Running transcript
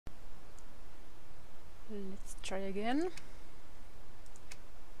Let's try again.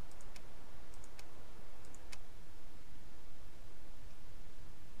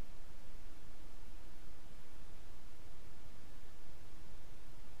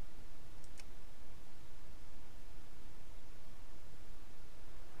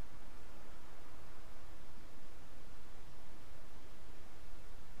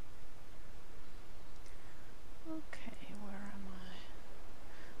 Okay, where am I?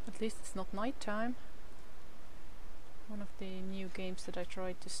 At least it's not night time. One of the new games that I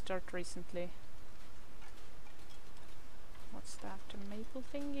tried to start recently. What's that? A maple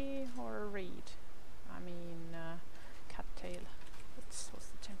thingy or a reed? I mean, cattail. What's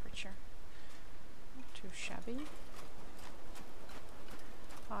the temperature? Not too shabby.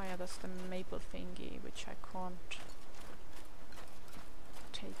 Oh yeah, that's the maple thingy, which I can't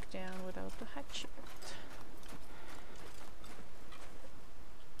take down without the hatchet.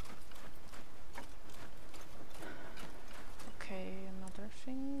 Okay, another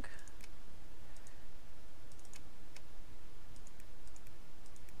thing.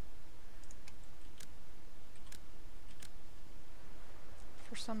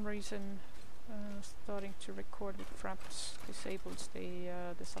 For some reason, starting to record with fraps disables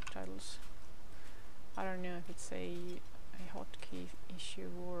the subtitles. I don't know if it's a hotkey issue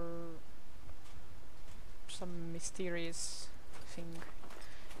or some mysterious thing.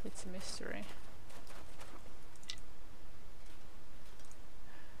 It's a mystery.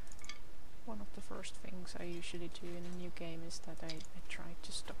 One of the first things I usually do in a new game is that I try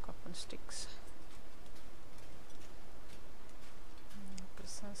to stock up on sticks.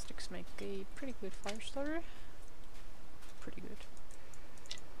 Because sticks make a pretty good fire starter. Pretty good.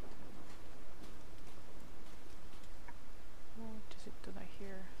 What is it that I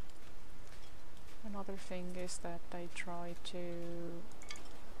hear? Another thing is that I try to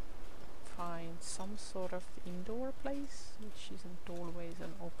find some sort of indoor place, which isn't always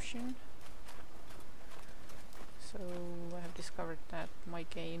an option. So I have discovered that my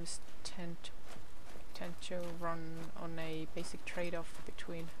games tend to run on a basic trade-off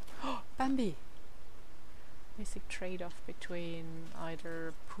between Bambi! Basic trade-off between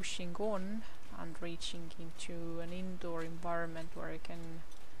either pushing on and reaching into an indoor environment where I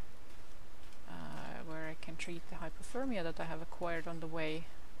can treat the hypothermia that I have acquired on the way,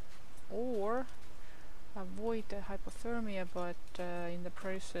 or avoid the hypothermia but in the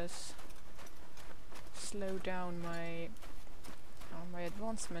process slow down my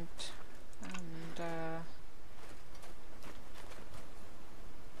advancement and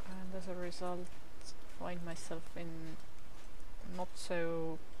as a result find myself in not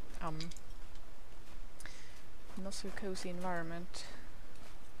so cozy environment.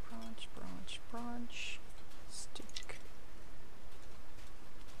 Branch, stick.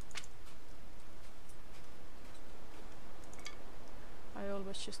 I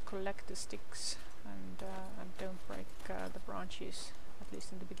always just collect the sticks and don't break the branches, at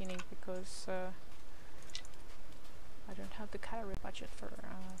least in the beginning, because I don't have the calorie budget for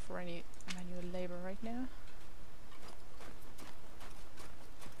any manual labor right now.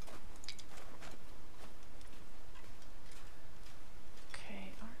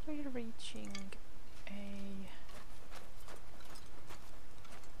 Okay, are we reaching a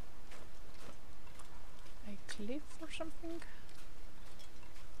cliff or something?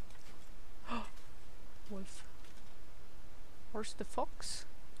 Wolf. Where's the fox?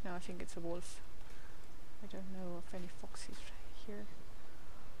 No, I think it's a wolf. I don't know of any foxes here.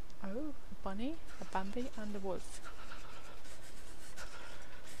 Oh, a bunny, a Bambi, and a wolf.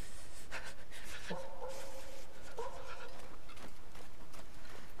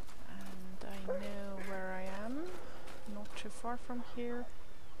 And I know where I am. Not too far from here.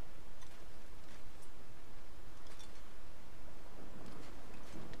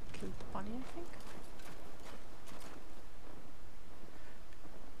 Killed the bunny, I think.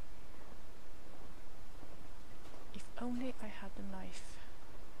 If only I had a knife.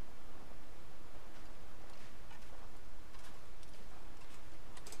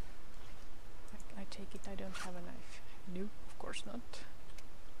 I take it I don't have a knife. No, of course not.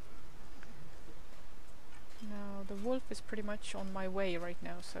 Now the wolf is pretty much on my way right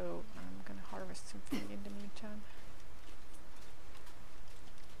now, so I'm gonna harvest something in the meantime.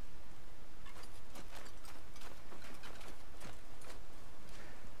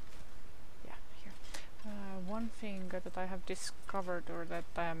 Yeah, here. One thing that I have discovered, or that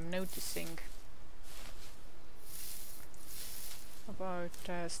I am noticing about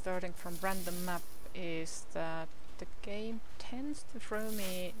starting from random map, is that the game tends to throw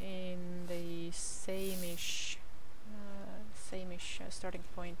me in the sameish starting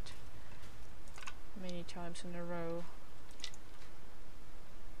point many times in a row.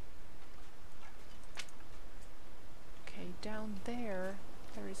 Okay, down there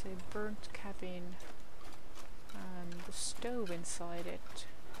is a burnt cabin and a stove inside it.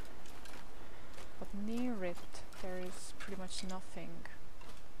 But near it there is pretty much nothing.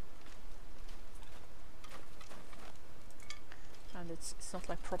 And it's not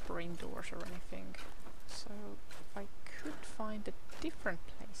like proper indoors or anything. So if I could find a different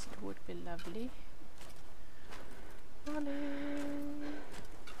place it would be lovely. Ollie!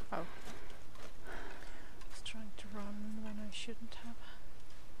 Oh. I was trying to run when I shouldn't have.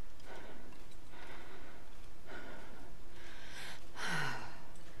 I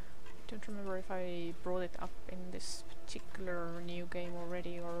don't remember if I brought it up in this particular new game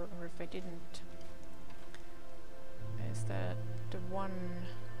already or if I didn't. Is that the one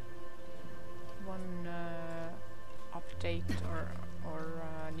update or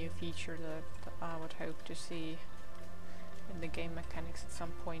new feature that I would hope to see in the game mechanics at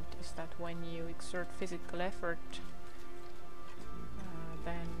some point is that when you exert physical effort,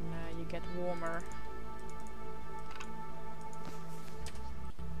 then you get warmer.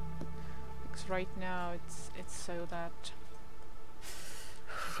 Because right now it's so that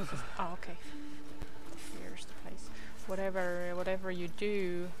oh, okay. Here's the place. Whatever you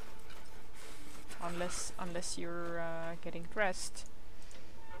do, unless you're getting dressed.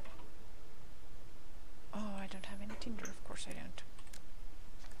 Oh, I don't have any tinder. Of course I don't.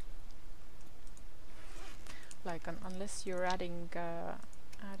 Like unless you're adding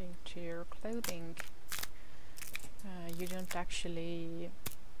to your clothing, you don't actually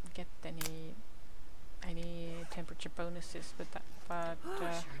get any temperature bonuses with that. But sure,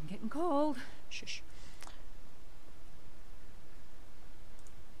 I'm getting cold. Shush.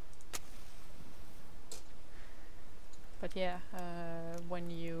 But yeah,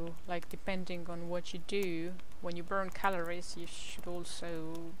 when you, like, depending on what you do, when you burn calories, you should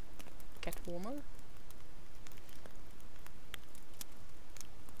also get warmer.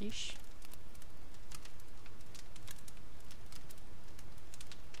 Ish.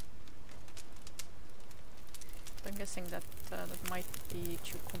 I'm guessing that that might be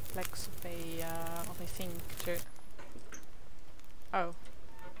too complex of a thing to. Oh.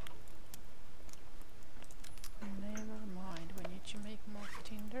 Never mind, we need to make more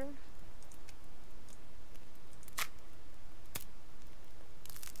tinder.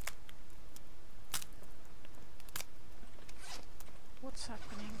 What's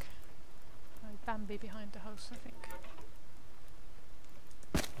happening? Bambi behind the house, I think.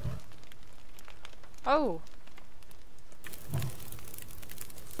 Oh!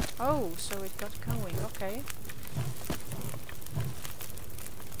 Oh, so it got going, okay.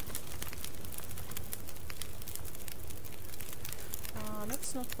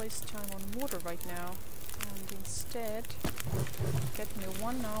 Let's not waste time on water right now, and instead get me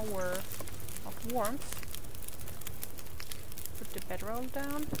 1 hour of warmth, put the bedroll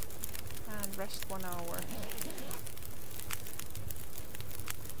down, and rest 1 hour.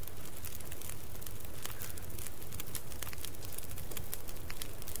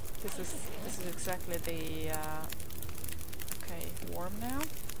 This is exactly the okay, warm now.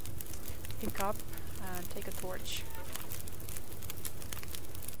 Pick up and take a torch.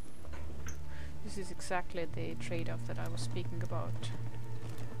 This is exactly the trade-off that I was speaking about.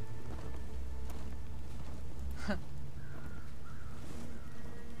 And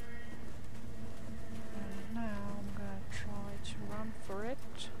now I'm gonna try to run for it.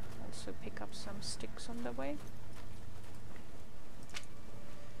 Also pick up some sticks on the way.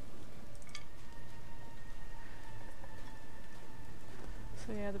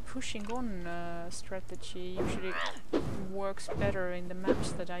 So yeah, the pushing on strategy usually works better in the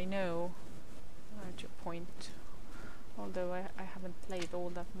maps that I know. To a point, although I haven't played all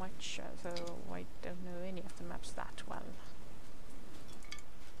that much, so I don't know any of the maps that well.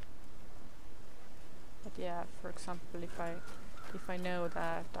 But yeah, for example, if I know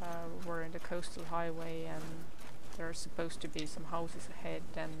that we're in the coastal highway and there are supposed to be some houses ahead,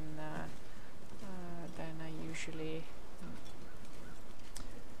 then I usually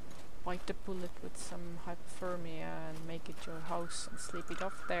bite the bullet with some hypothermia and make it to a house and sleep it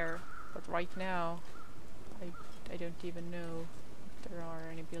off there. But right now, I don't even know if there are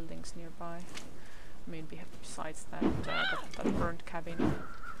any buildings nearby. I mean, besides that burnt cabin.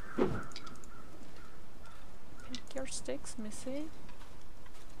 Pick your sticks, Missy.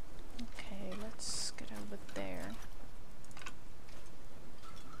 Okay, let's get over there.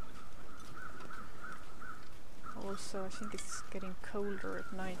 Also, I think it's getting colder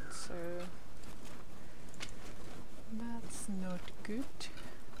at night, so that's not good.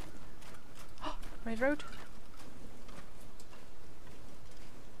 Right road?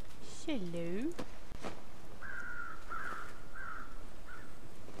 Hello?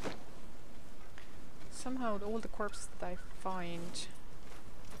 Somehow all the corpses that I find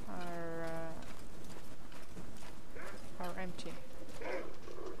are empty.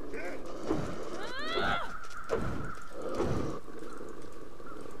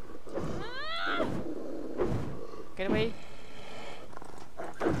 Get away!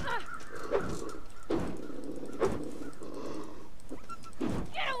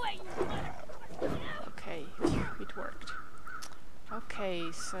 Get away, you mother! Okay, phew, it worked.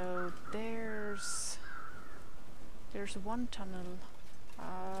 Okay, so there's one tunnel.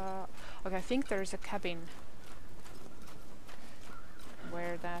 Okay, I think there's a cabin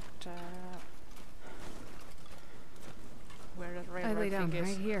where that I railroad lay down thing is.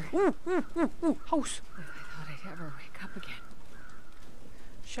 right here. Ooh, house! I thought I'd ever wake up again.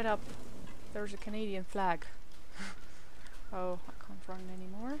 Shut up. There's a Canadian flag. Oh, I can't run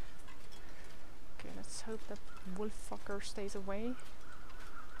anymore. Okay, let's hope that wolf fucker stays away.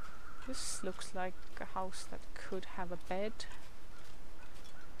 This looks like a house that could have a bed.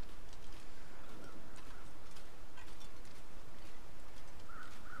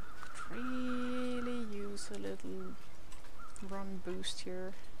 Could really use a little run boost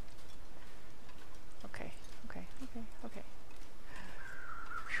here. Okay, okay, okay, okay.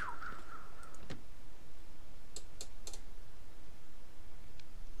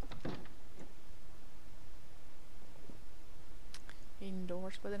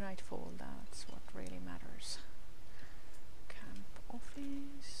 Indoors by the nightfall, that's what really matters. Camp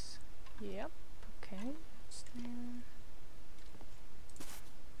office. Yep, okay, it's there.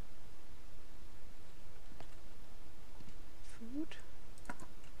 Food.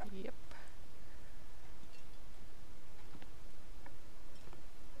 Yep.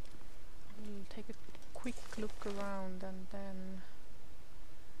 We'll take a quick look around and then...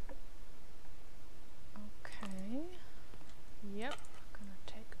 Okay. Yep, gonna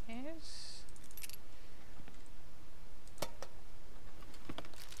take this.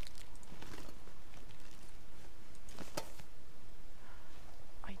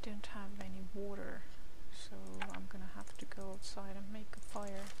 I don't have any water, so I'm gonna have to go outside and make a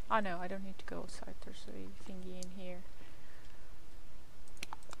fire. Ah no, I don't need to go outside, there's a thingy in here.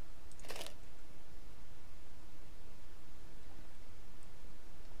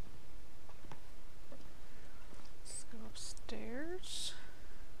 Let's go upstairs.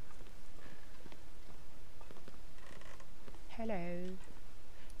 Hello.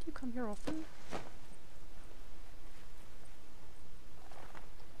 Do you come here often?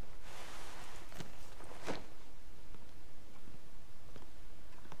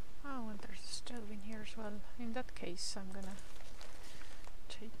 Oh, and there's a stove in here as well. In that case, I'm gonna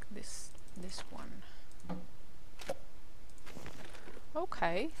take this one.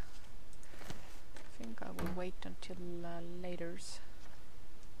 Okay. I think I will wait until later's.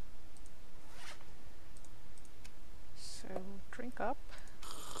 So drink up.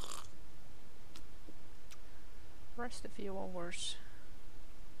 Rest a few hours.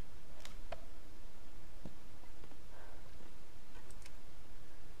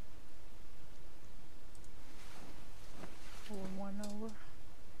 Or 1 hour.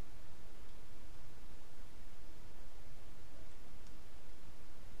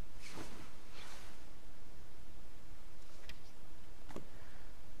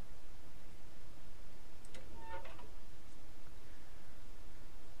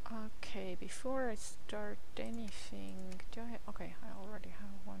 Okay, before I start anything, do I? Okay, I already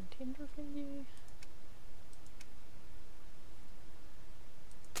have one tinder thingy.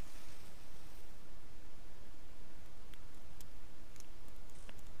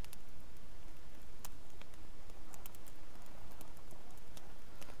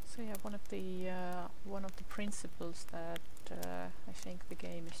 So yeah, one of the principles that I think the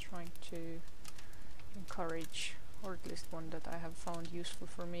game is trying to encourage, or at least one that I have found useful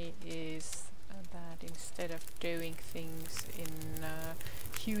for me, is that instead of doing things in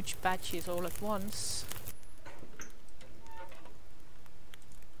huge batches all at once,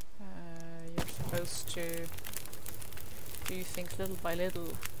 you're supposed to do things little by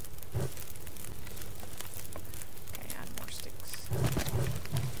little. Okay, add more sticks.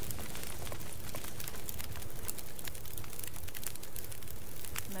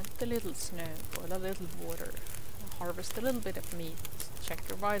 Melt a little snow, boil a little water, harvest a little bit of meat, check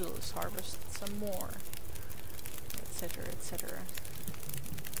your vitals, harvest some more, etc., etc.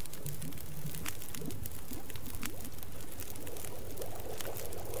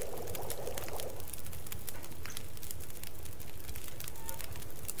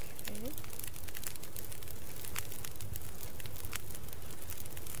 Okay.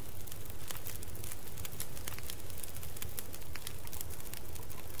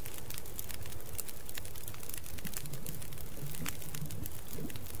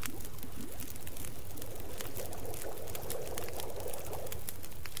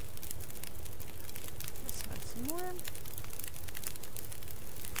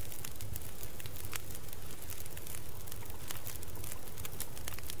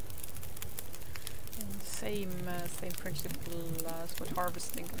 same principle as with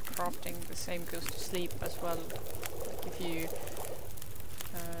harvesting and crafting. The same goes to sleep as well. Like if you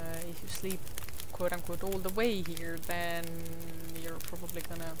sleep quote unquote all the way here, then you're probably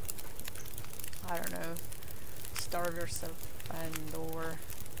gonna, I don't know, starve yourself or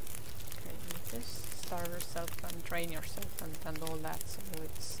starve yourself and drain yourself and all that. So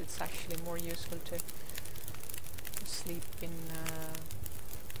it's actually more useful to sleep in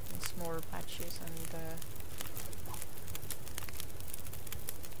smaller patches and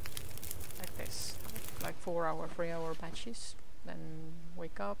like this, like 4-hour, 3-hour patches. Then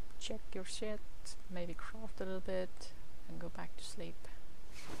wake up, check your shit, maybe craft a little bit, and go back to sleep.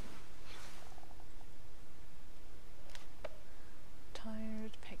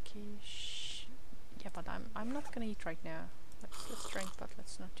 Tired, peckish. Yeah, but I'm not gonna eat right now. Let's drink, but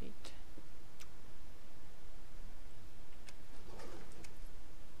let's not eat.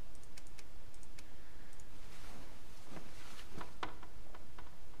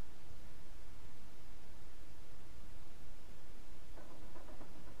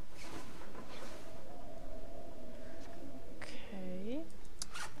 Okay,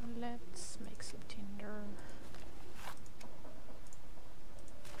 let's make some tinder.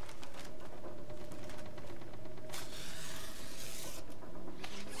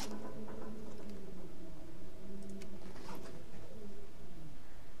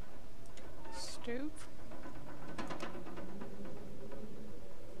 Stove.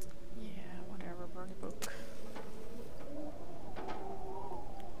 Yeah, whatever, burn a book.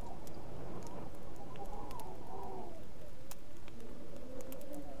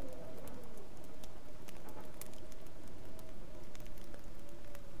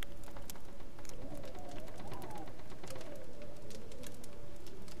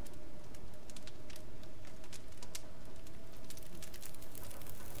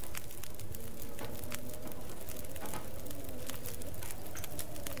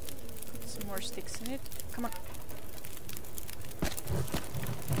 More sticks in it. Come on.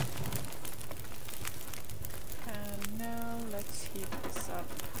 And now let's heat this up.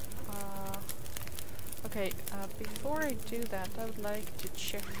 Okay, before I do that, I would like to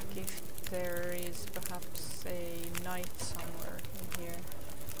check if there is perhaps a knife somewhere in here.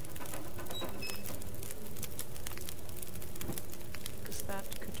 Because that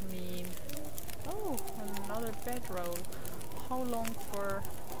could mean... Oh, another bedroll. How long for...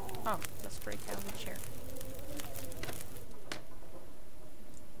 Oh, let's break down the chair.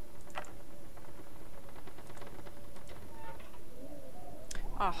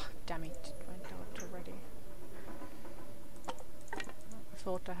 Ah, damn it, it went out already. I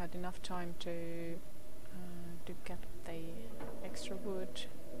thought I had enough time to get the extra wood.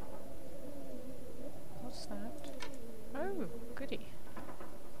 What's that? Oh, goody.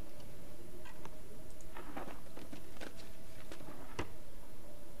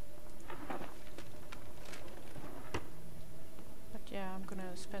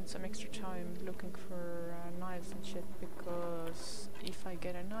 Spend some extra time looking for knives and shit, because if I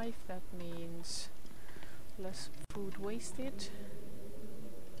get a knife, that means less food wasted,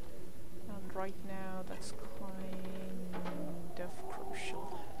 and right now that's kind of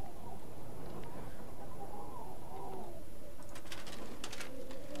crucial.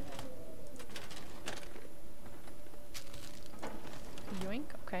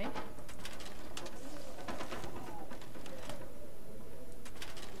 Yoink, okay.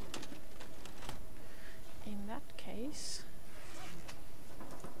 Case.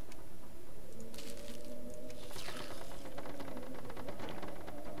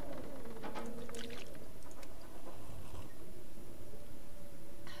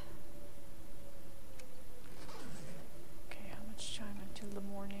 Okay, how much time until the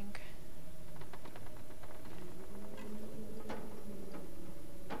morning?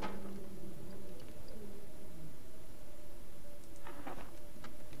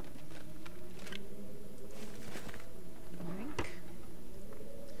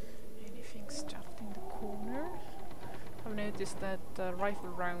 Noticed that rifle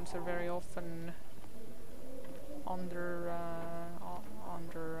rounds are very often under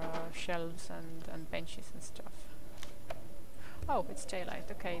shelves and benches and stuff. Oh, it's daylight.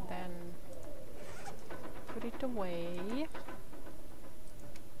 Okay, then put it away.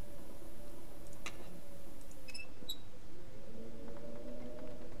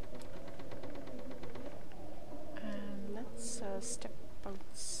 And let's step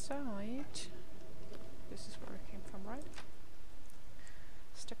outside. This is where I came from, right?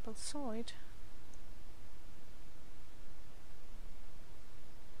 Step outside.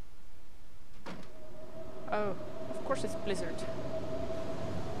 Oh, of course it's blizzard.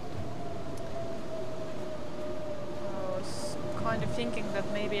 thinking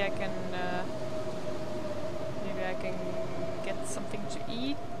that maybe I can get something to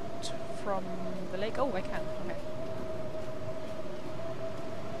eat from the lake. Oh, I can. Okay.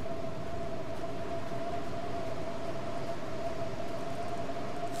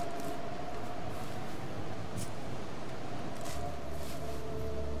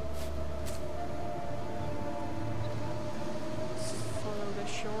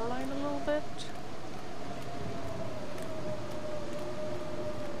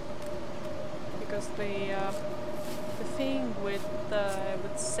 The thing with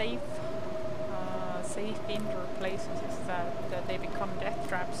safe indoor places is that they become death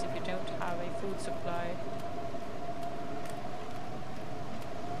traps if you don't have a food supply.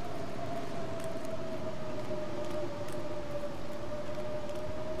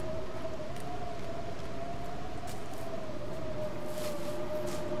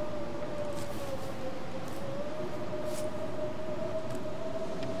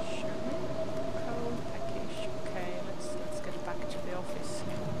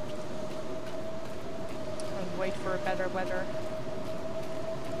 Weather.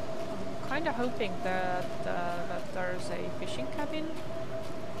 I'm kind of hoping that there's a fishing cabin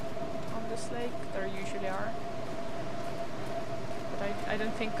on this lake. There usually are, but I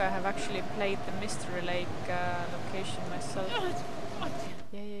don't think I have actually played the Mystery Lake location myself.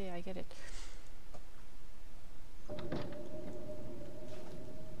 Yeah, I get it.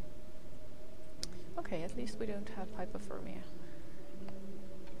 Okay, at least we don't have hypothermia.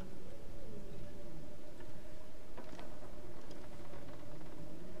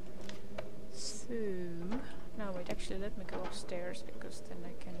 No, wait, actually let me go upstairs because then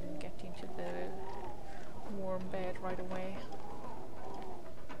I can get into the warm bed right away.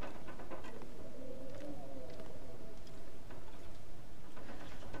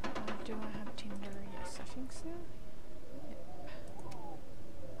 Do I have Tinder? Yes, I think so.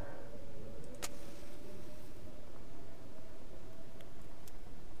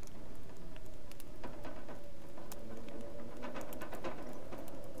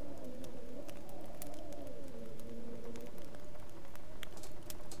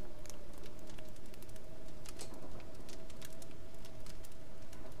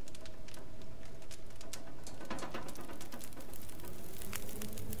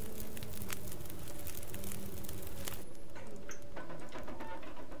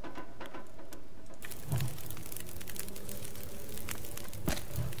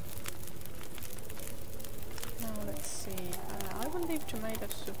 Tomato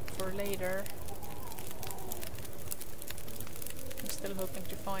soup for later. I'm still hoping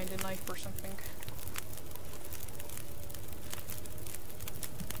to find a knife or something.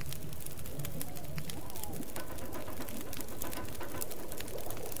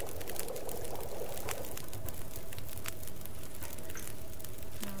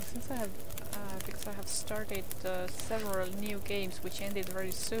 Now, since I have because I have started several new games which ended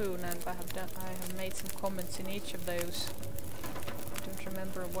very soon, and I have made some comments in each of those.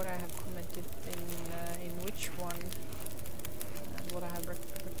 Remember what I have commented in which one and what I have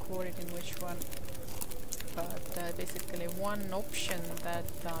recorded in which one, but basically one option that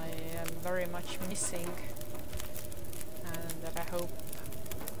I am very much missing and that I hope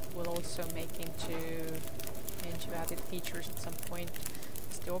will also make into added features at some point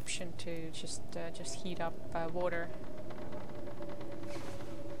is the option to just heat up water.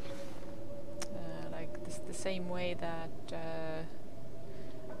 Like this, the same way that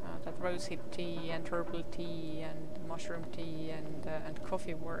that rosehipp tea and herbal tea and mushroom tea and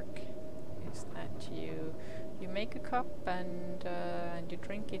coffee work, is that you make a cup and you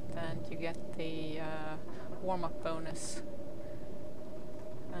drink it and you get the warm-up bonus.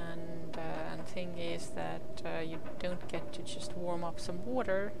 And thing is that you don't get to just warm up some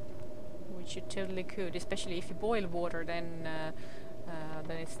water, which you totally could, especially if you boil water. Then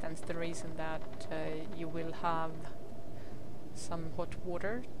it stands the reason that you will have some hot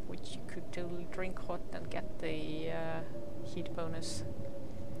water, which you could totally drink hot and get the heat bonus.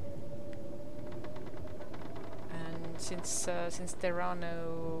 And since there are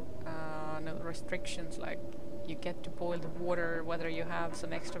no restrictions, like you get to boil the water whether you have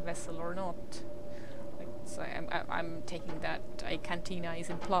some extra vessel or not. Like, so I'm taking that a cantina is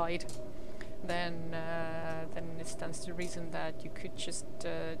implied. Then it stands to reason that you could just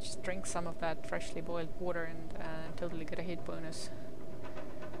drink some of that freshly boiled water and totally get a hit bonus.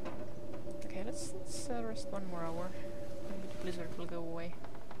 Okay, let's rest one more hour. Maybe the blizzard will go away.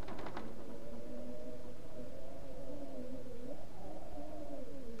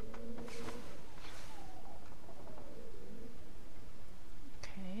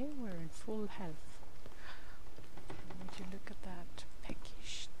 Okay, we're in full health. Would you look at that?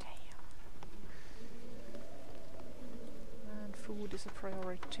 food is a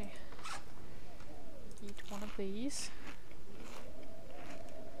priority. Eat one of these.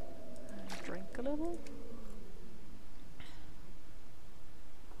 And drink a little.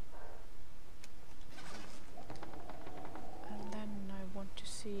 And then I want to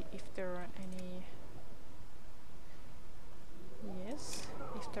see if there are any... Yes,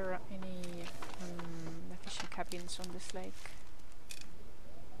 if there are any fishing cabins on this lake.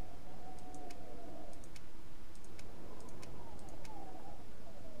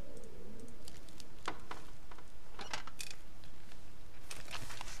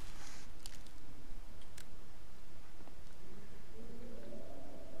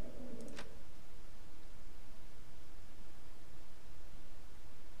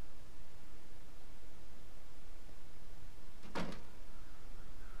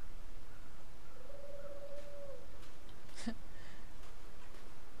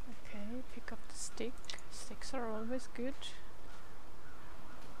 Pick up the stick. Sticks are always good.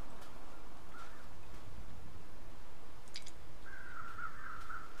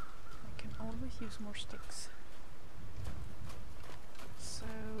 I can always use more sticks. So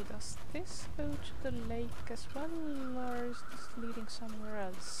does this go to the lake as well, or is this leading somewhere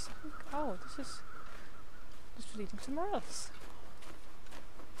else? I think, oh, this is leading somewhere else.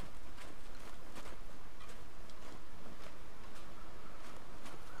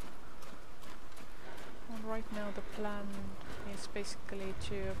 Right now the plan is basically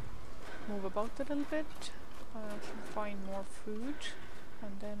to move about a little bit, find more food,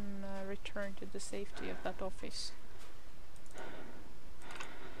 and then return to the safety of that office.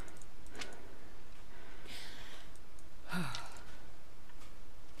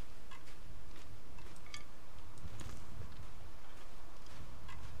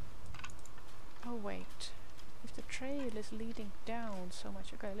 Oh wait, if the trail is leading down so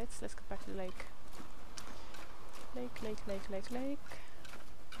much, okay, let's get back to the lake. Lake.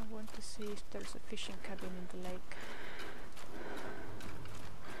 I want to see if there's a fishing cabin in the lake.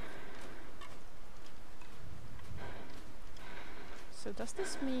 So does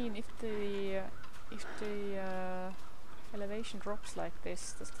this mean if the elevation drops like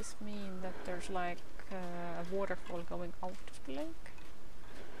this, does this mean that there's like a waterfall going out of the lake?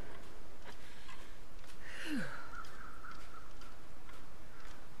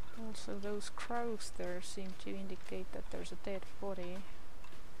 Also, those crows there seem to indicate that there's a dead body.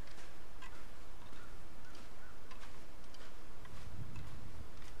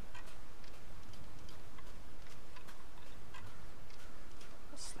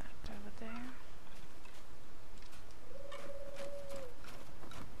 What's that over there?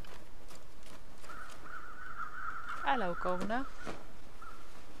 Hello, Governor.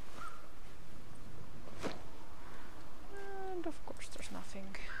 And of course there's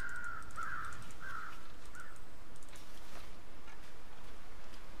nothing.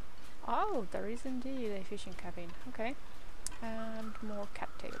 Oh, there is indeed a fishing cabin. Okay. And more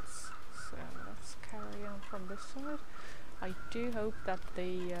cattails. So let's carry on from this side. I do hope that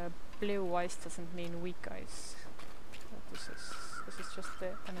the blue ice doesn't mean weak ice. This is just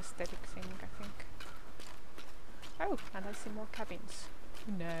an aesthetic thing, I think. Oh, and I see more cabins.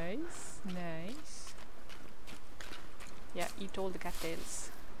 Nice, nice. Yeah, eat all the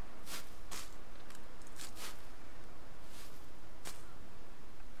cattails.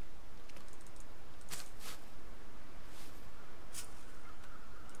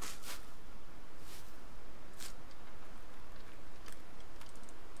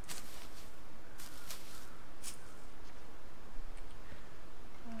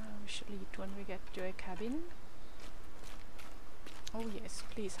 When we get to a cabin. Oh yes,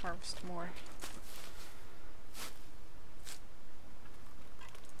 please harvest more.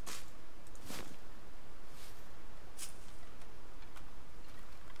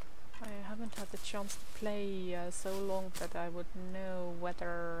 I haven't had the chance to play so long that I would know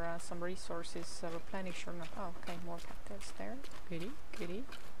whether some resources replenish or not. Oh, okay, more cattails there. Goody, goody.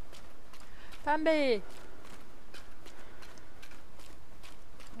 Bambi!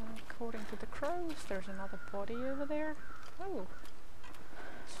 According to the crows, there's another body over there. Oh,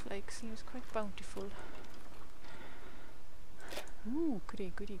 this lake seems quite bountiful. Ooh,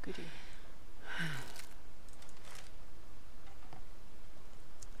 goody, goody, goody.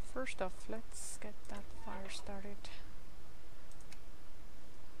 First off, let's get that fire started.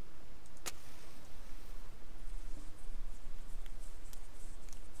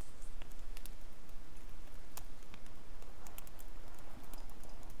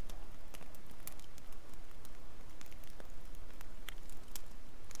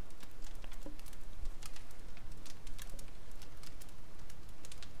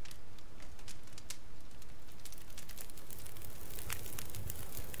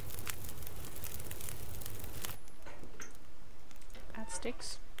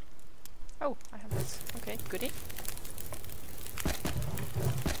 sticks. Oh, I have this. Okay, goodie.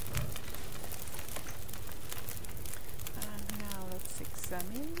 And now let's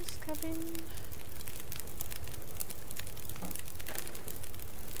examine this cabin.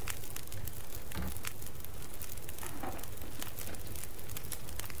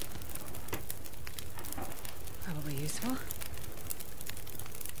 Probably useful.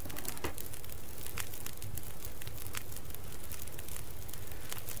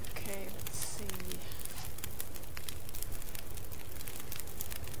 Okay, let's see.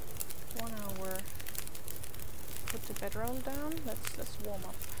 1 hour. Put the bedroll down. Let's warm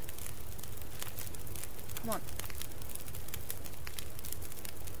up. Come on.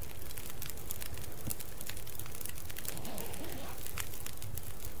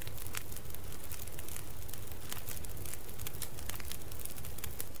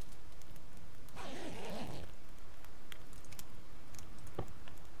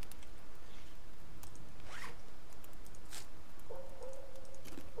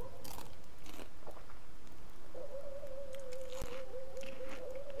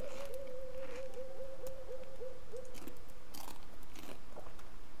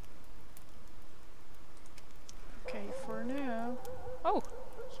 Okay, for now. Oh,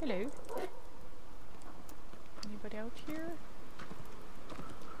 hello. Anybody out here?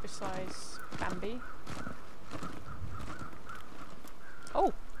 Besides Bambi.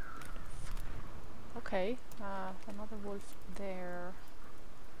 Oh! Okay, another wolf there.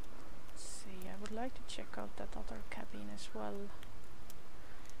 Let's see, I would like to check out that other cabin as well.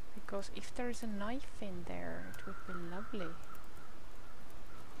 Because if there is a knife in there, it would be lovely.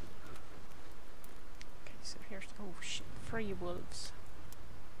 Okay, so here's... oh shit, 3 wolves.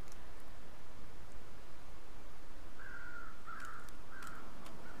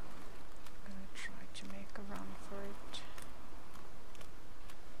 I'm gonna try to make a run for it.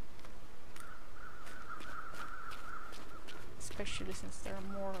 Especially since there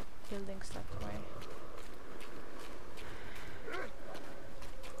are more buildings that way.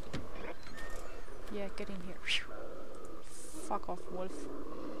 Yeah, get in here. Fuck off, wolf.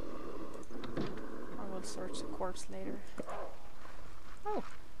 I will search the corpse later. Oh!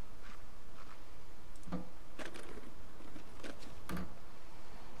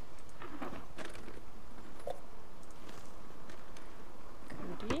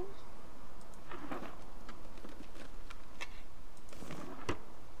 Goodie.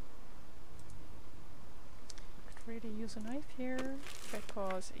 Could really use a knife here,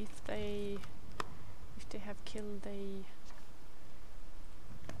 because if they have killed a...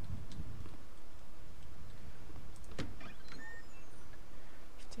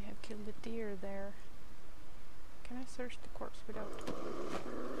 if they have killed a deer there... Can I search the corpse without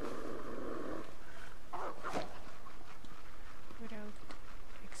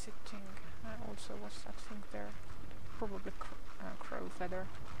exiting? Also, what's that thing there? Probably crow feather.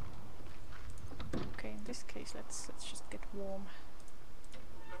 Okay, in this case, let's just get warm.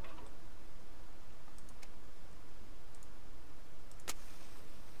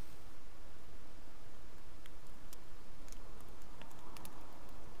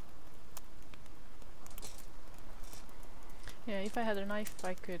 Yeah, if I had a knife,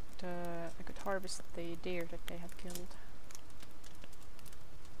 I could harvest the deer that they have killed.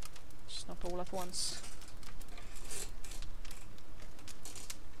 Just not all at once.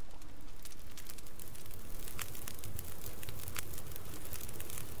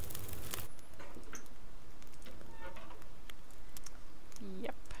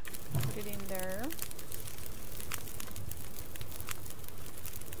 Yep, put it in there.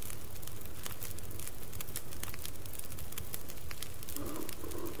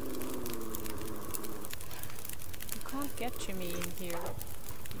 Get to me in here,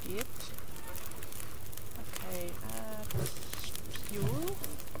 idiot. Okay, fuel.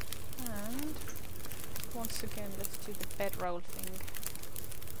 And once again, let's do the bedroll thing.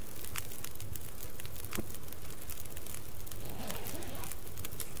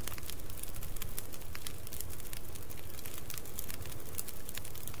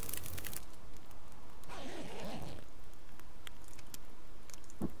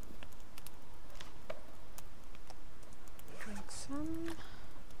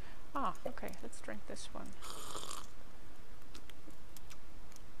 Ah, okay, let's drink this one.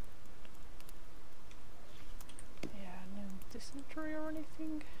 Yeah, no dysentery or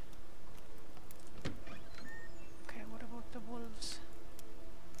anything. Okay, what about the wolves?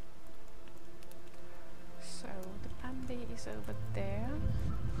 So, the Bambi is over there.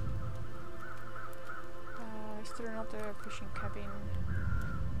 Is there another fishing cabin?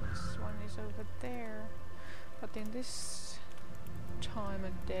 This one is over there. But in this time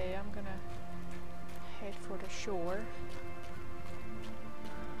of day. I'm gonna head for the shore.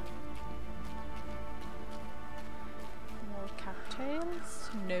 More cattails,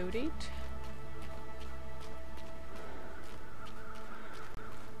 noted.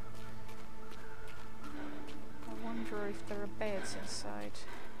 I wonder if there are beds inside.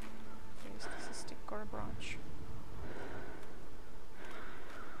 Is this a stick or a branch?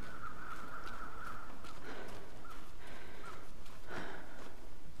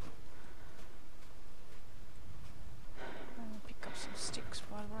 I'll pick up some sticks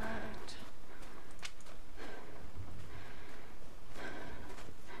while we're at it.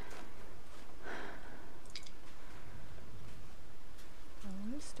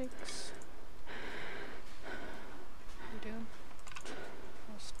 Only sticks. We don't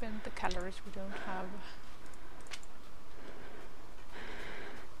spend the calories we don't have.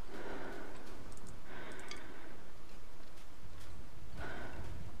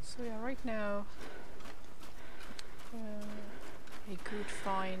 So yeah, right now a good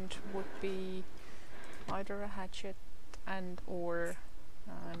find would be either a hatchet and or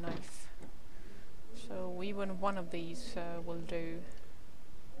a knife. So even one of these will do,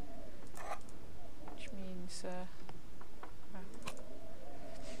 which means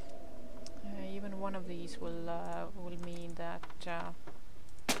even one of these will mean that I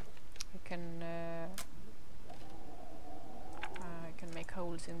can make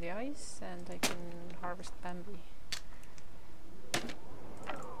holes in the ice and I can harvest Bambi.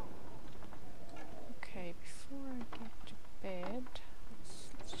 Okay, before I get to bed,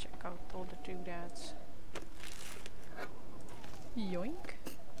 let's check out all the doodads. Yoink!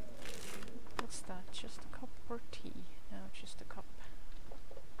 What's that? Just a cup or tea? No, just a cup.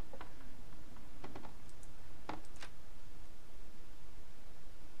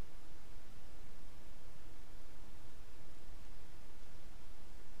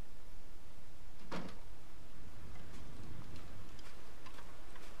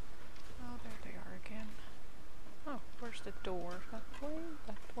 The door. That way,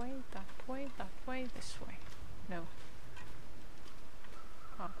 that way, that way, that way, this way. No.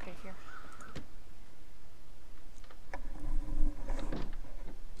 Okay, here.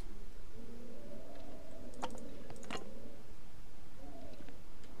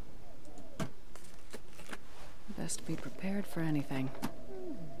 Best be prepared for anything.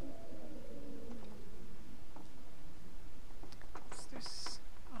 What's this?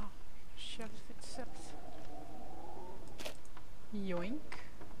 Oh, shelf itself. Yoink.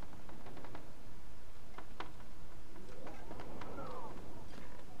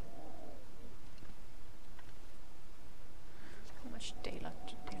 How much daylight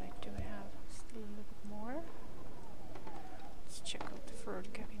do I have? Still a little bit more. Let's check out the fur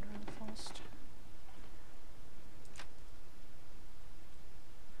cabin real fast.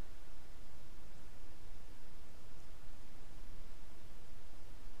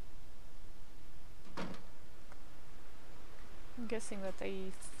 I'm guessing that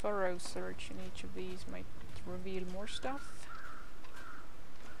a thorough search in each of these might reveal more stuff.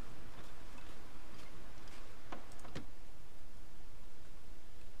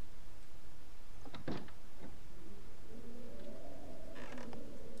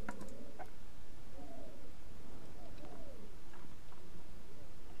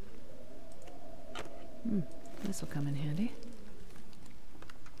 This will come in handy.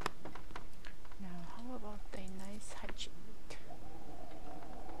 Now, how about a nice hatchet?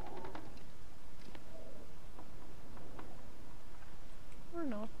 Or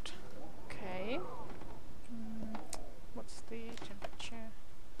not. Okay. What's the temperature?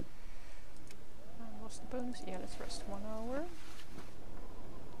 What's the bonus? Yeah, let's rest 1 hour.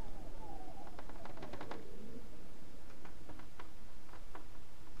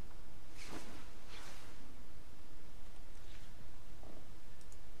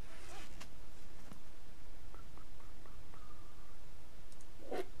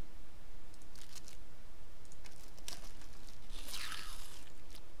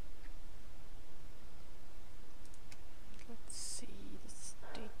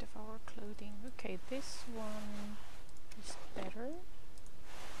 Okay, this one is better.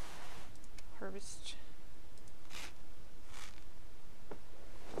 Harvest.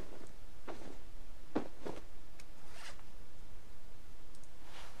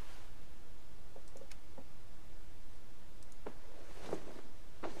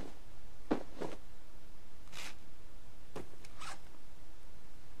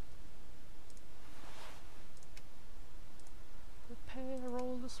 Repair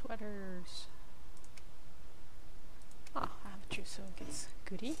all the sweaters. Ah, I have to, so it's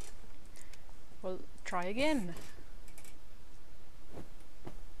goody. We'll try again.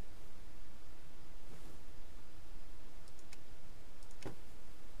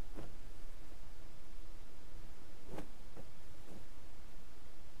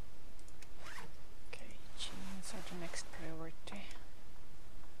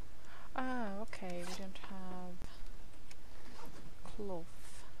 Ah, okay, we don't have cloth.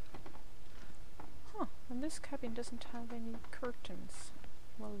 Huh, and this cabin doesn't have any curtains.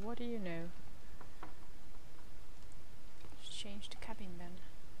 Well, what do you know? Let's change the cabin then.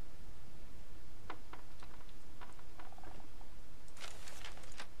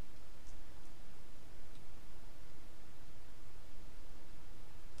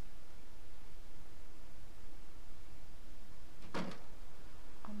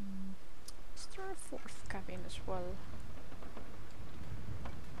 Is there a fourth cabin as well?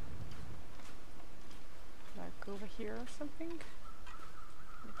 Like over here or something?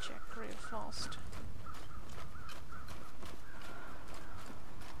 Let me check real fast.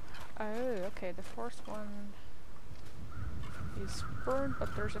 Oh, okay, the fourth one is burned,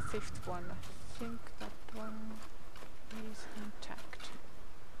 but there's a fifth one. I think that one is intact.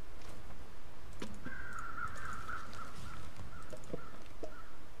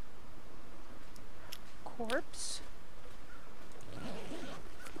 Corpse.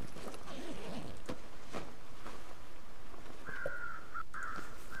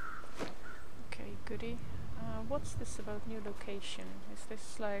 Okay, goody. What's this about new location? Is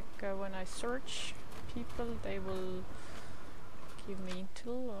this like when I search people they will give me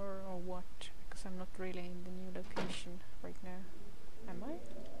intel or what? Because I'm not really in the new location right now. Am I?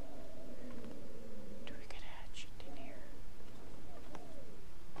 Do we get a hatchet in here?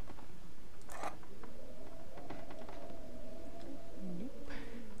 Nope.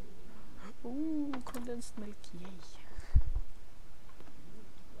 Ooh, condensed milk, yay.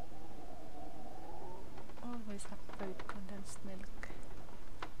 Always about condensed milk.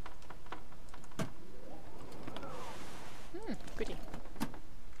 Goody.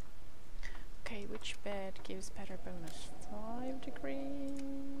 Okay, which bed gives better bonus? 5 degrees?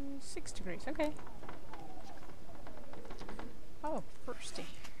 6 degrees, okay. Oh, thirsty.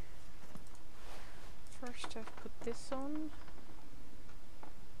 First I've put this on.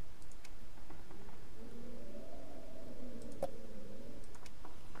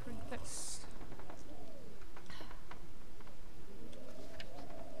 Drink this.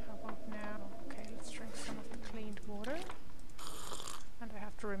 How about now? Okay, let's drink some of the cleaned water. And I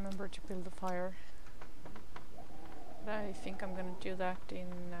have to remember to build a fire. But I think I'm gonna do that in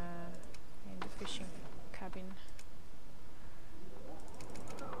the fishing cabin.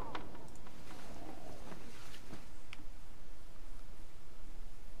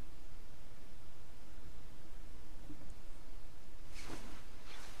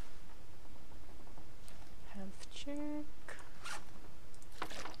 Health check.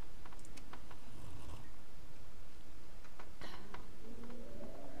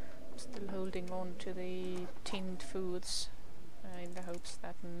 Still holding on to the tinned foods in the hopes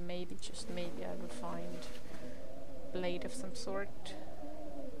that maybe, just maybe, I will find a blade of some sort.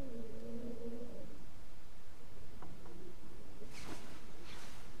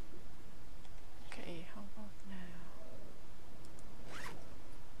 Okay, how about now?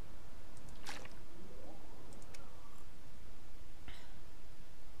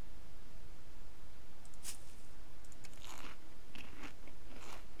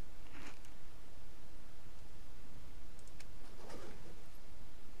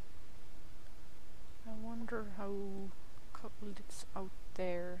 I wonder how cold it's out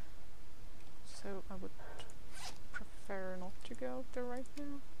there, so I would prefer not to go out there right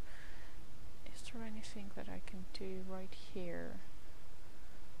now. Is there anything that I can do right here?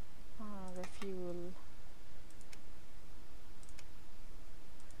 Refuel.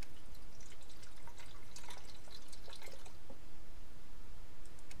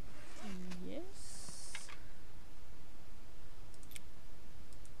 Yes.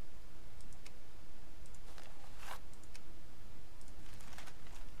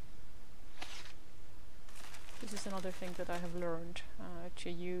 This is another thing that I have learned, to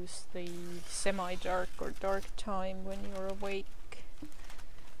use the semi-dark or dark time when you're awake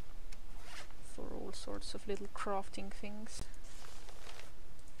for all sorts of little crafting things.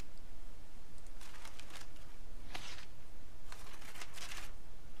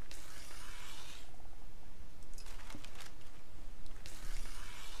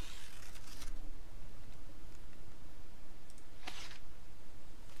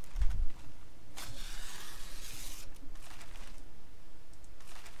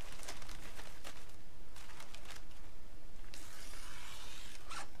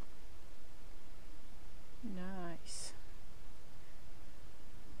 Nice.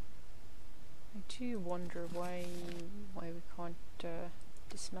 I do wonder why we can't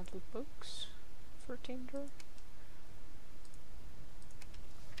dismantle books for Tinder.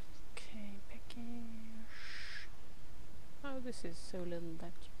 Okay, package. Oh, this is so little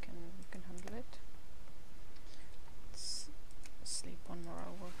that you can can handle it. Let's sleep one more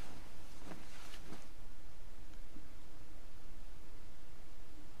hour.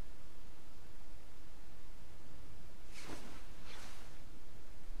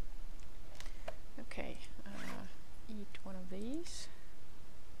 Okay, eat one of these.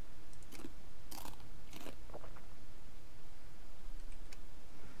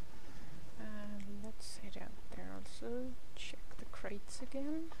 And let's head out there also, check the crates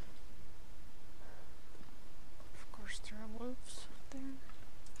again. Of course there are wolves up there.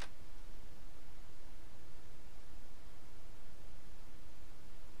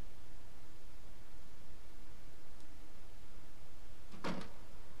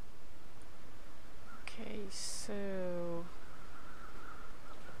 So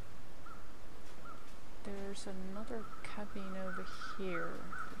there's another cabin over here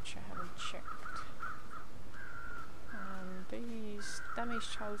which I haven't checked, and these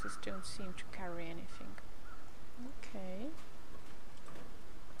damaged houses don't seem to carry anything. Okay,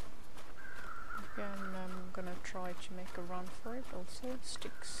 again I'm gonna try to make a run for it. Also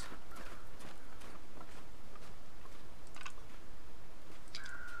sticks.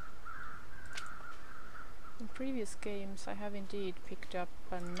 In previous games I have indeed picked up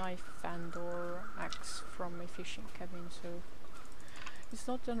a knife and or axe from a fishing cabin, so it's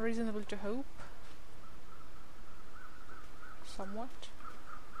not unreasonable to hope. Somewhat.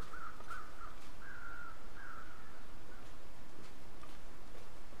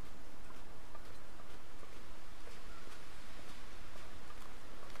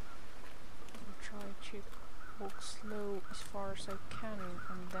 I'll try to walk slow as far as I can,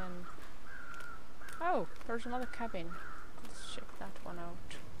 and then... Oh, there's another cabin. Let's check that one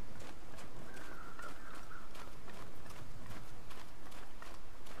out.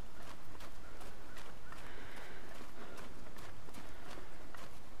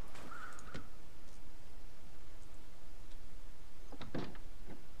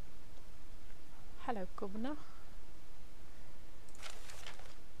 Hello, Governor.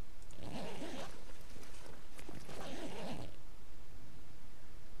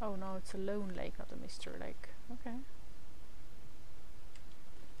 Oh no, it's a lone lake, not a mystery lake. Okay.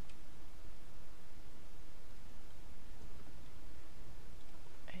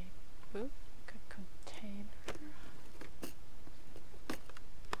 A book, a container.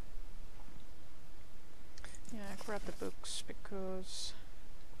 Yeah, grab the books because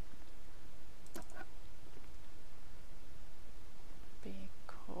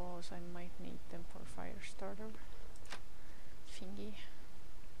I might need them for fire starter thingy.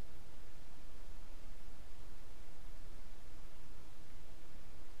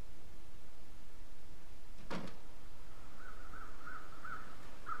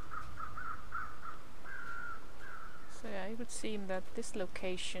 So yeah, it would seem that this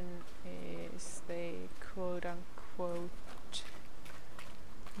location is the quote-unquote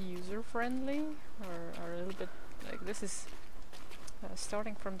user-friendly, or a little bit like this is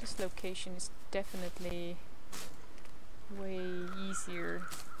starting from this location is definitely way easier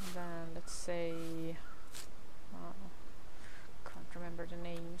than, let's say, can't remember the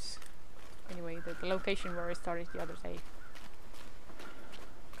names. Anyway, the location where I started the other day.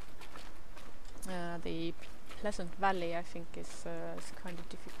 The Pleasant Valley, I think, is kind of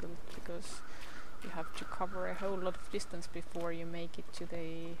difficult because you have to cover a whole lot of distance before you make it to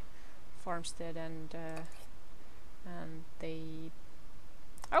the farmstead, and they...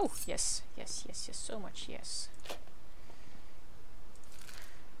 Oh, yes, so much yes.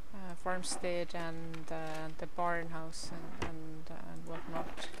 Farmstead and the barn house and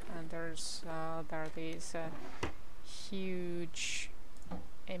whatnot, and there are these huge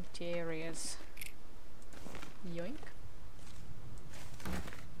empty areas. Yoink.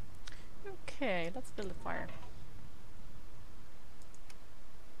 Okay, let's build a fire.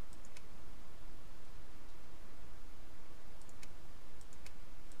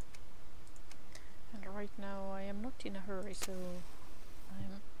 Right now I am not in a hurry, so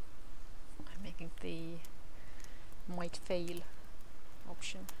I'm making the might fail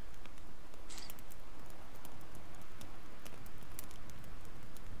option.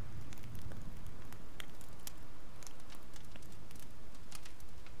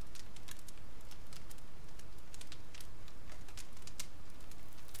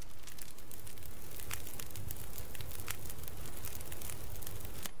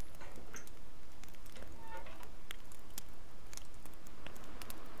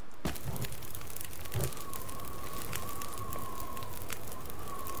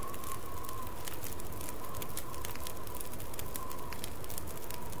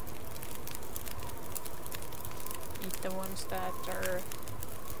 The ones that are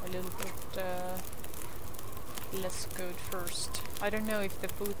little bit less good first. I don't know if the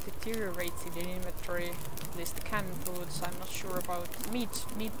food deteriorates in the inventory, at least the canned foods. I'm not sure about meat.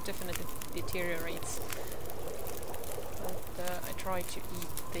 Meat definitely deteriorates. But I try to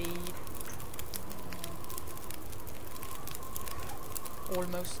eat the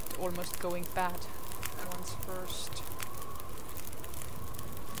almost going bad ones first.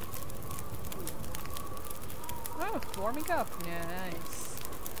 Oh, warming up. Nice.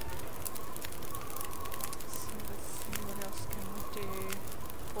 So let's see what else can we do.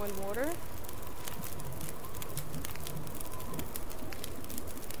 Boil water.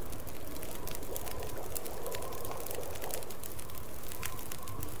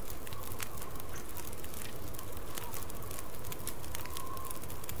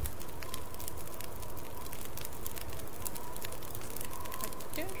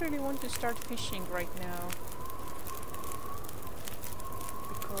 I don't really want to start fishing right now.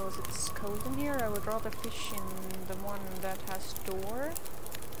 Because it's cold in here, I would rather fish in the one that has door.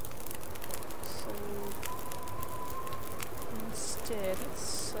 So instead,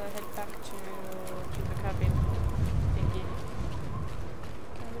 let's head back to the cabin thingy.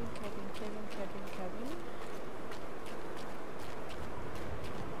 Cabin.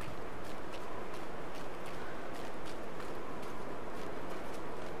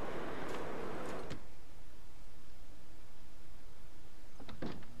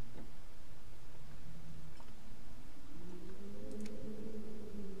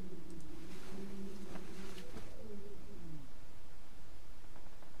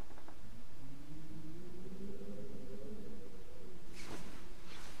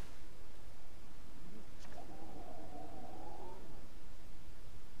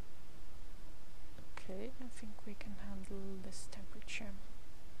 Okay, I think we can handle this temperature.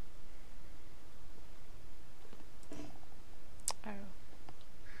 Oh.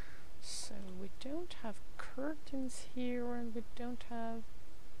 So we don't have curtains here and we don't have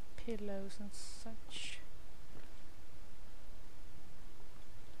pillows and such.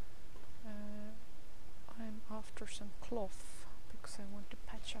 I'm after some cloth because I want to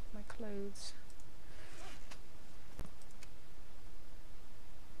patch up my clothes.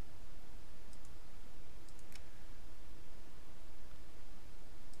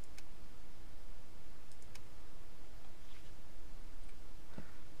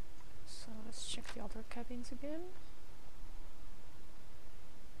 So let's check the other cabins again.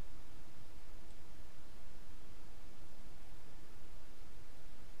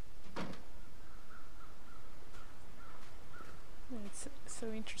 It's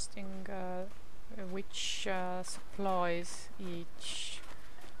so interesting which supplies each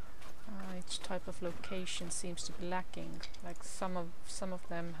type of location seems to be lacking. Like some of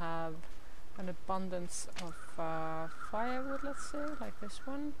them have an abundance of firewood, let's say, like this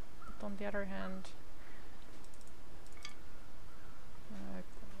one. But on the other hand,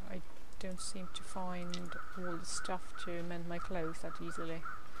 I don't seem to find all the stuff to mend my clothes that easily.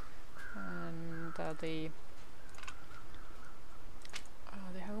 And the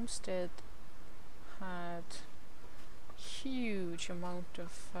homestead had huge amount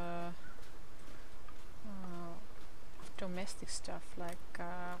of domestic stuff like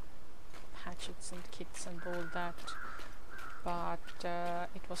hatchets and kits and all that, but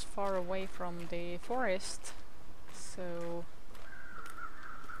it was far away from the forest, so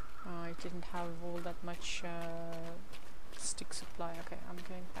it didn't have all that much stick supply. Okay, I'm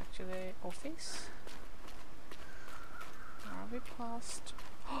going back to the office. Are we past?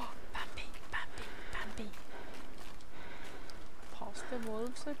 Oh, Bambi! Past the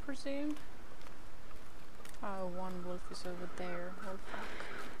wolves, I presume. Oh, one wolf is over there. Oh fuck!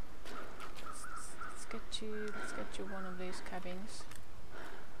 Let's get to one of these cabins.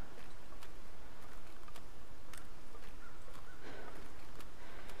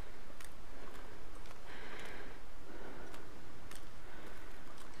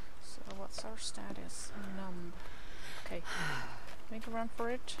 So what's our status? Numb. Okay, make a run for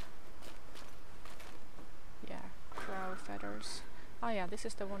it. Yeah, crow feathers. Ah yeah, this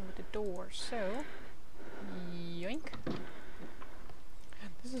is the one with the door, so yoink.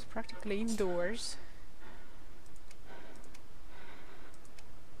 This is practically indoors.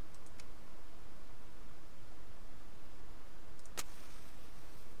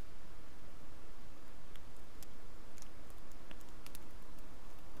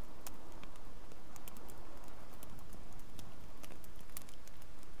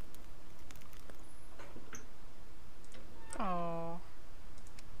 Oh.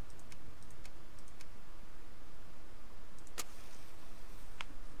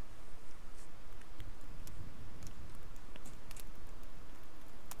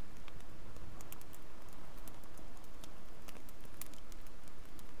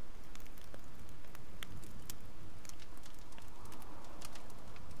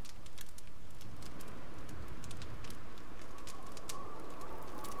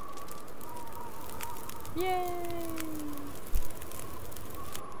 Yay!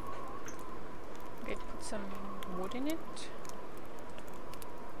 Okay, put some wood in it.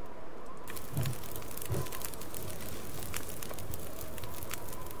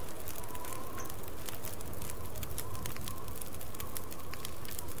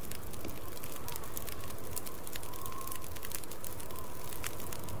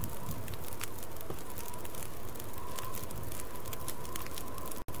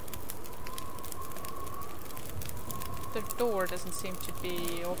 The door doesn't seem to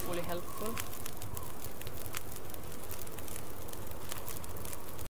be awfully helpful.